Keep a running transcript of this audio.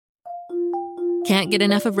Can't get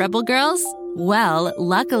enough of Rebel Girls? Well,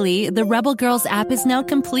 luckily, the Rebel Girls app is now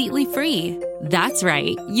completely free. That's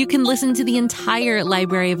right. You can listen to the entire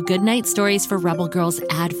library of goodnight stories for Rebel Girls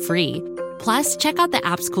ad-free. Plus, check out the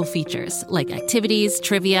app's cool features like activities,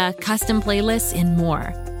 trivia, custom playlists, and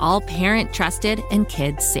more. All parent-trusted and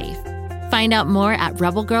kids-safe. Find out more at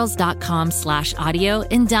rebelgirls.com/audio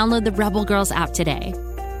and download the Rebel Girls app today.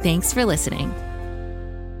 Thanks for listening.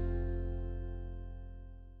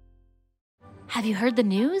 Have you heard the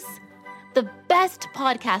news? The best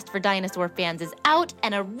podcast for dinosaur fans is out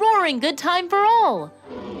and a roaring good time for all.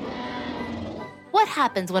 What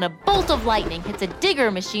happens when a bolt of lightning hits a digger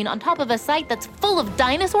machine on top of a site that's full of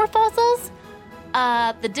dinosaur fossils?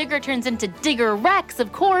 The digger turns into Digger Rex,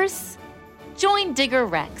 of course. Join Digger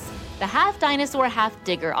Rex, the half-dinosaur,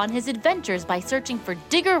 half-digger, on his adventures by searching for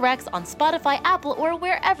Digger Rex on Spotify, Apple, or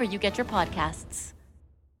wherever you get your podcasts.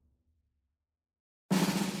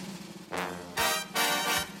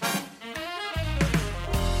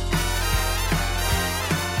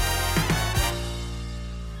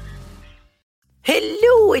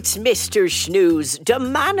 Hello, it's Mr. Shnews, the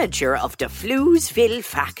manager of the Floozeville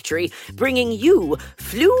factory, bringing you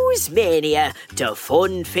Floozemania, the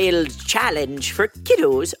fun-filled challenge for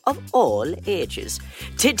kiddos of all ages.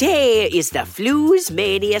 Today is the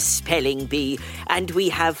Floozemania spelling bee, and we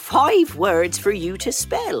have 5 words for you to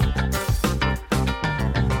spell.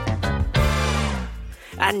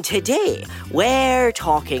 And today, we're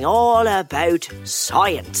talking all about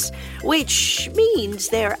science, which means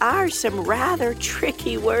there are some rather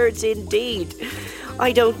tricky words indeed.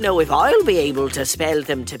 I don't know if I'll be able to spell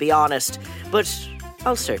them, to be honest, but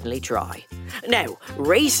I'll certainly try. Now,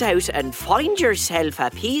 race out and find yourself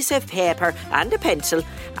a piece of paper and a pencil,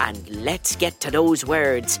 and let's get to those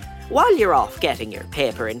words. While you're off getting your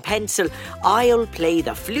paper and pencil, I'll play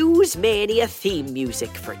the Floozemania theme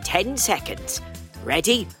music for 10 seconds.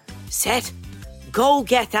 Ready, set, go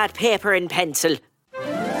get that paper and pencil.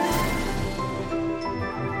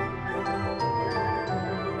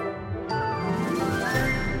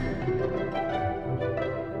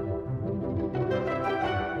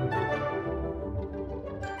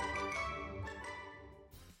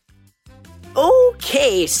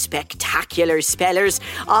 Okay, spectacular spellers,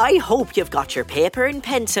 I hope you've got your paper and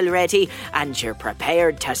pencil ready and you're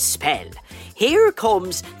prepared to spell. Here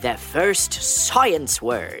comes the first science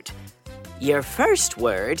word. Your first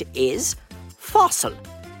word is fossil.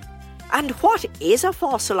 And what is a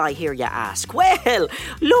fossil, I hear you ask? Well,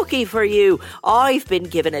 lucky for you, I've been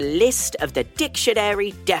given a list of the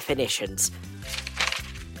dictionary definitions.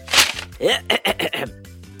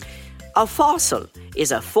 A fossil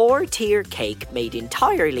is a 4-tier cake made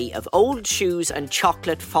entirely of old shoes and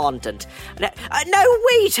chocolate fondant. Now,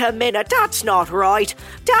 wait a minute, that's not right.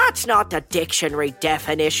 That's not the dictionary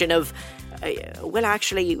definition of... well,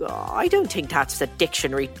 actually, I don't think that's the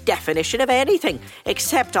dictionary definition of anything,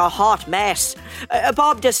 except a hot mess.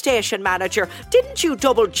 Bob, the station manager, didn't you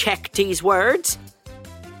double-check these words?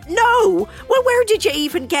 No! Well, where did you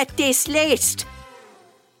even get this list?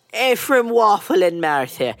 From Waffle and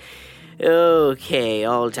Martha. Okay,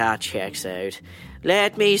 all that checks out.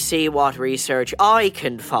 Let me see what research I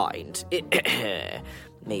can find.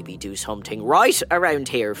 Maybe do something right around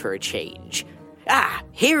here for a change.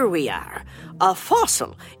 Here we are. A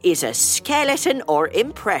fossil is a skeleton or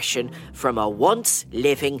impression from a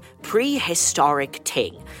once-living prehistoric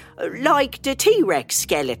thing. Like the T-Rex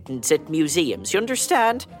skeletons at museums, you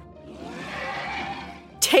understand?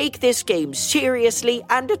 Take this game seriously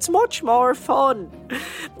and it's much more fun.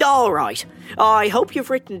 All right, I hope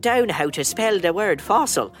you've written down how to spell the word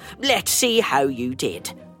fossil. Let's see how you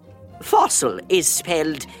did. Fossil is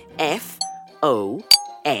spelled F-O-S-S-I-L.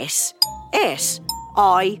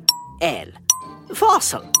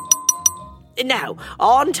 Fossil. Now,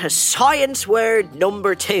 on to science word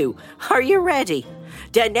number 2. Are you ready?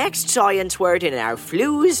 The next science word in our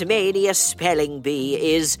Floozemania spelling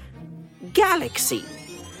bee is galaxy.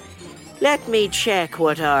 Let me check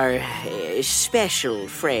what our special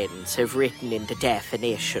friends have written in the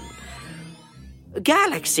definition.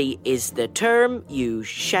 Galaxy is the term you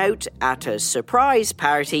shout at a surprise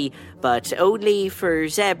party, but only for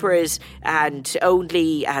zebras and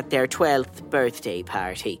only at their 12th birthday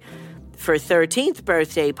party. For 13th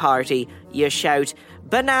birthday party, you shout,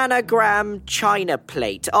 bananagram china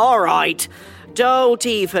plate. All right. Don't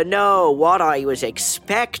even know what I was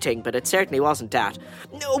expecting, but it certainly wasn't that.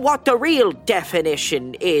 What the real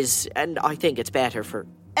definition is, and I think it's better for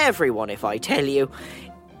everyone if I tell you,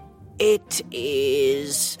 it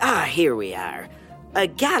is... here we are. A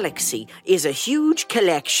galaxy is a huge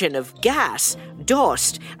collection of gas,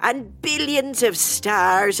 dust, and billions of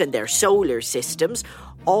stars and their solar systems,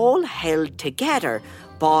 all held together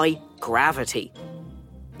by gravity.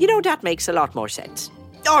 You know, that makes a lot more sense.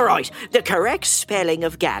 All right, the correct spelling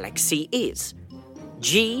of galaxy is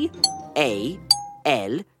Galaxy.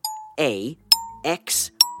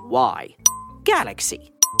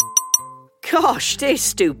 Galaxy. Gosh, this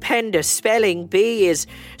stupendous spelling bee is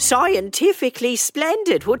scientifically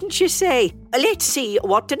splendid, wouldn't you say? Let's see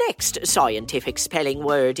what the next scientific spelling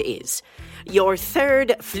word is. Your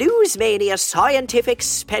third Floozemania scientific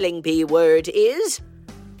spelling bee word is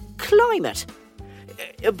climate.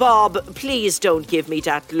 Bob, please don't give me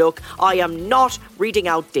that look. I am not reading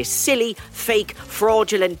out this silly, fake,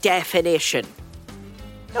 fraudulent definition.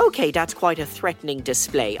 OK, that's quite a threatening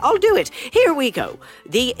display. I'll do it. Here we go.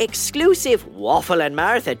 The exclusive Waffle and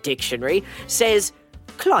Martha dictionary says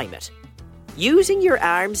climate. Using your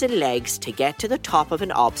arms and legs to get to the top of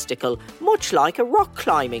an obstacle, much like a rock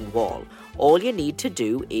climbing wall. All you need to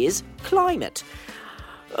do is climb it.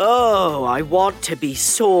 Oh, I want to be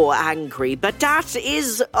so angry, but that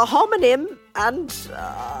is a homonym, and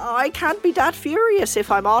I can't be that furious if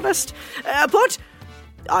I'm honest. But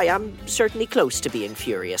I am certainly close to being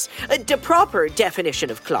furious. The proper definition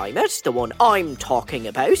of climate, the one I'm talking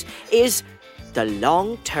about, is the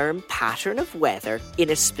long-term pattern of weather in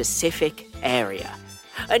a specific area.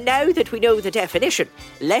 And now that we know the definition,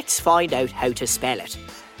 let's find out how to spell it.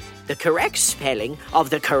 The correct spelling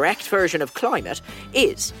of the correct version of climate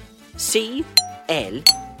is C-L-I-M-A-T-E.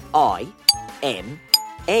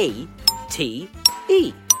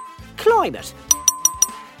 Climate.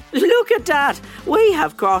 Look at that! We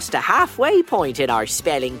have crossed a halfway point in our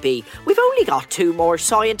spelling bee. We've only got 2 more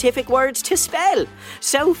scientific words to spell.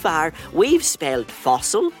 So far, we've spelled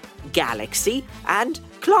fossil, galaxy, and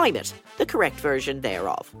climate, the correct version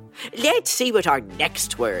thereof. Let's see what our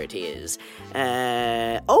next word is.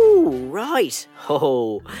 Right.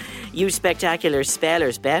 Oh, you spectacular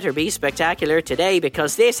spellers better be spectacular today,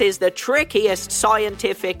 because this is the trickiest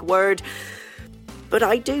scientific word. But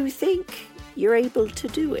I do think you're able to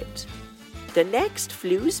do it. The next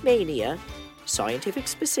Floozemania scientific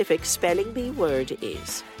specific spelling bee word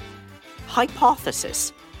is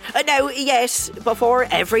hypothesis. Now, yes, before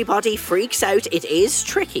everybody freaks out, it is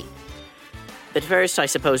tricky. But first, I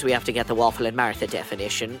suppose we have to get the Waffle and Martha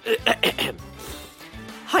definition.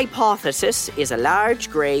 Hypothesis is a large,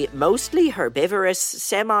 grey, mostly herbivorous,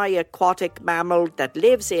 semi-aquatic mammal that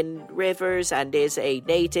lives in rivers and is a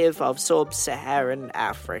native of sub-Saharan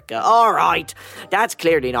Africa. All right, that's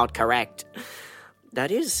clearly not correct. That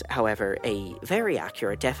is, however, a very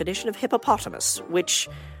accurate definition of hippopotamus, which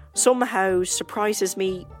somehow surprises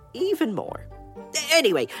me even more.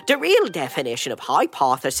 Anyway, the real definition of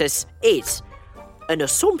hypothesis is an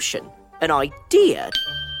assumption, an idea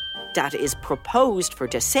that is proposed for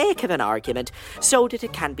the sake of an argument so that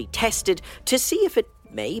it can be tested to see if it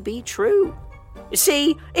may be true.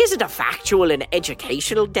 See, isn't a factual and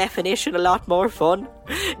educational definition a lot more fun?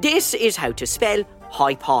 This is how to spell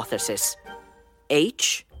hypothesis.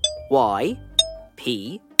 Hypothesis.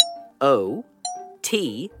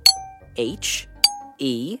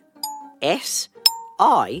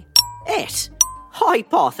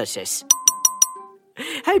 Hypothesis.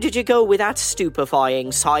 How did you go with that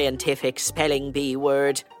stupefying scientific spelling bee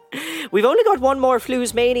word? We've only got 1 more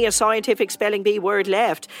Floozemania scientific spelling bee word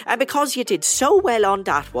left, and because you did so well on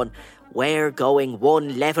that one, we're going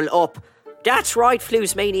 1 level up. That's right,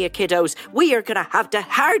 Floozemania kiddos, we are going to have the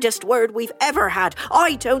hardest word we've ever had.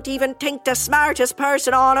 I don't even think the smartest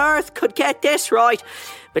person on earth could get this right.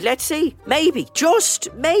 But let's see, maybe,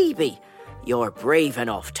 just maybe, you're brave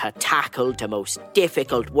enough to tackle the most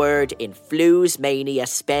difficult word in Floozemania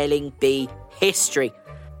spelling bee history.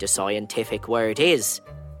 The scientific word is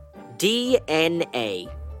DNA.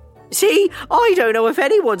 See, I don't know if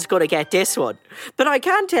anyone's going to get this one, but I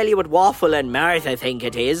can tell you what Waffle and Martha think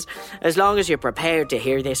it is, as long as you're prepared to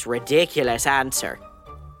hear this ridiculous answer.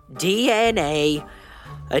 DNA.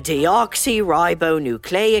 A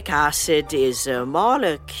deoxyribonucleic acid is a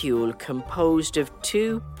molecule composed of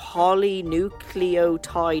 2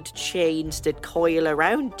 polynucleotide chains that coil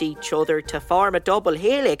around each other to form a double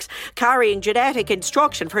helix, carrying genetic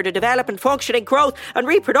instruction for the development, functioning, growth and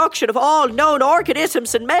reproduction of all known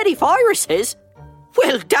organisms and many viruses.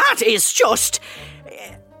 Well, that is just...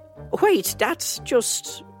 Wait, that's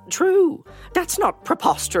just true. That's not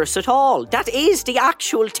preposterous at all. That is the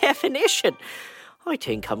actual definition. I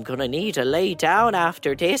think I'm going to need to lay down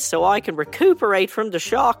after this so I can recuperate from the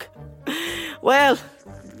shock. Well,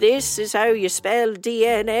 this is how you spell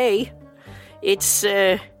DNA. It's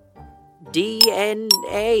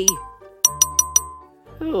DNA.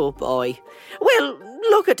 Oh boy. Well,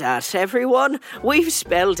 look at that, everyone. We've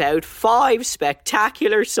spelled out 5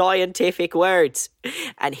 spectacular scientific words.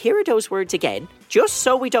 And here are those words again, just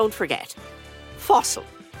so we don't forget. Fossil.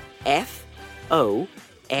 F-O-S-S-I-L.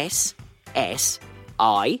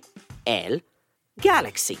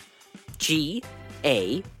 Galaxy.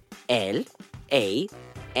 G-A-L-A-X-Y.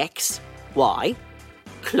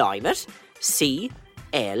 Climate.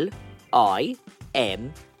 C-L-I-M-A-T-E.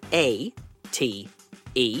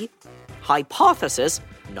 Hypothesis,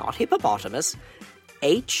 not hippopotamus.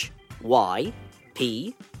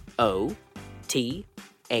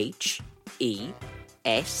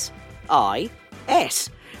 H-Y-P-O-T-H-E-S-I-S.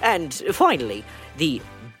 And finally, the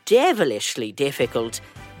devilishly difficult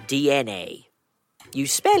DNA. You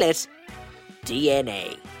spell it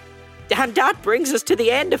DNA. And that brings us to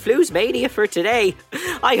the end of Floozemania for today.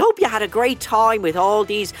 I hope you had a great time with all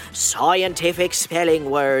these scientific spelling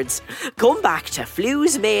words. Come back to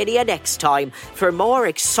Floozemania next time for more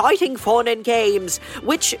exciting fun and games,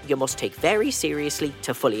 which you must take very seriously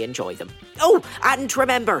to fully enjoy them. Oh, and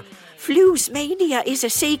remember, Floozemania is a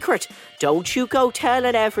secret. Don't you go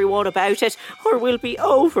telling everyone about it, or we'll be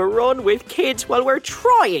overrun with kids while we're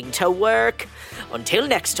trying to work. Until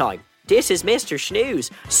next time. This is Mr.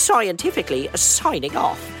 Shnews, scientifically signing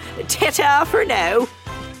off. Ta-ta for now.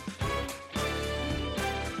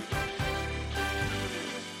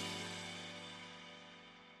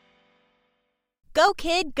 Go,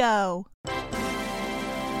 kid, go.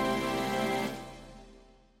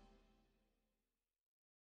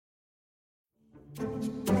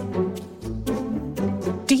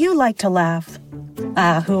 Do you like to laugh?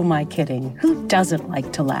 Who am I kidding? Who doesn't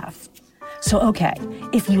like to laugh? So, okay,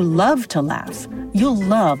 if you love to laugh, you'll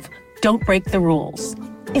love Don't Break the Rules.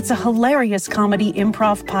 It's a hilarious comedy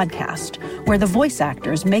improv podcast where the voice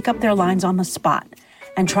actors make up their lines on the spot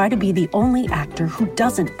and try to be the only actor who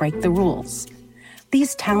doesn't break the rules.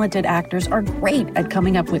 These talented actors are great at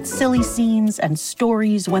coming up with silly scenes and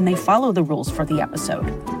stories when they follow the rules for the episode.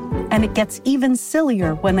 And it gets even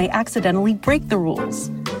sillier when they accidentally break the rules.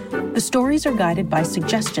 The stories are guided by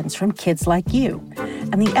suggestions from kids like you,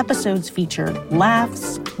 and the episodes feature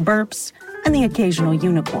laughs, burps, and the occasional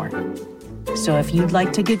unicorn. So if you'd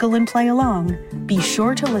like to giggle and play along, be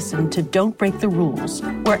sure to listen to Don't Break the Rules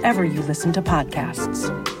wherever you listen to podcasts.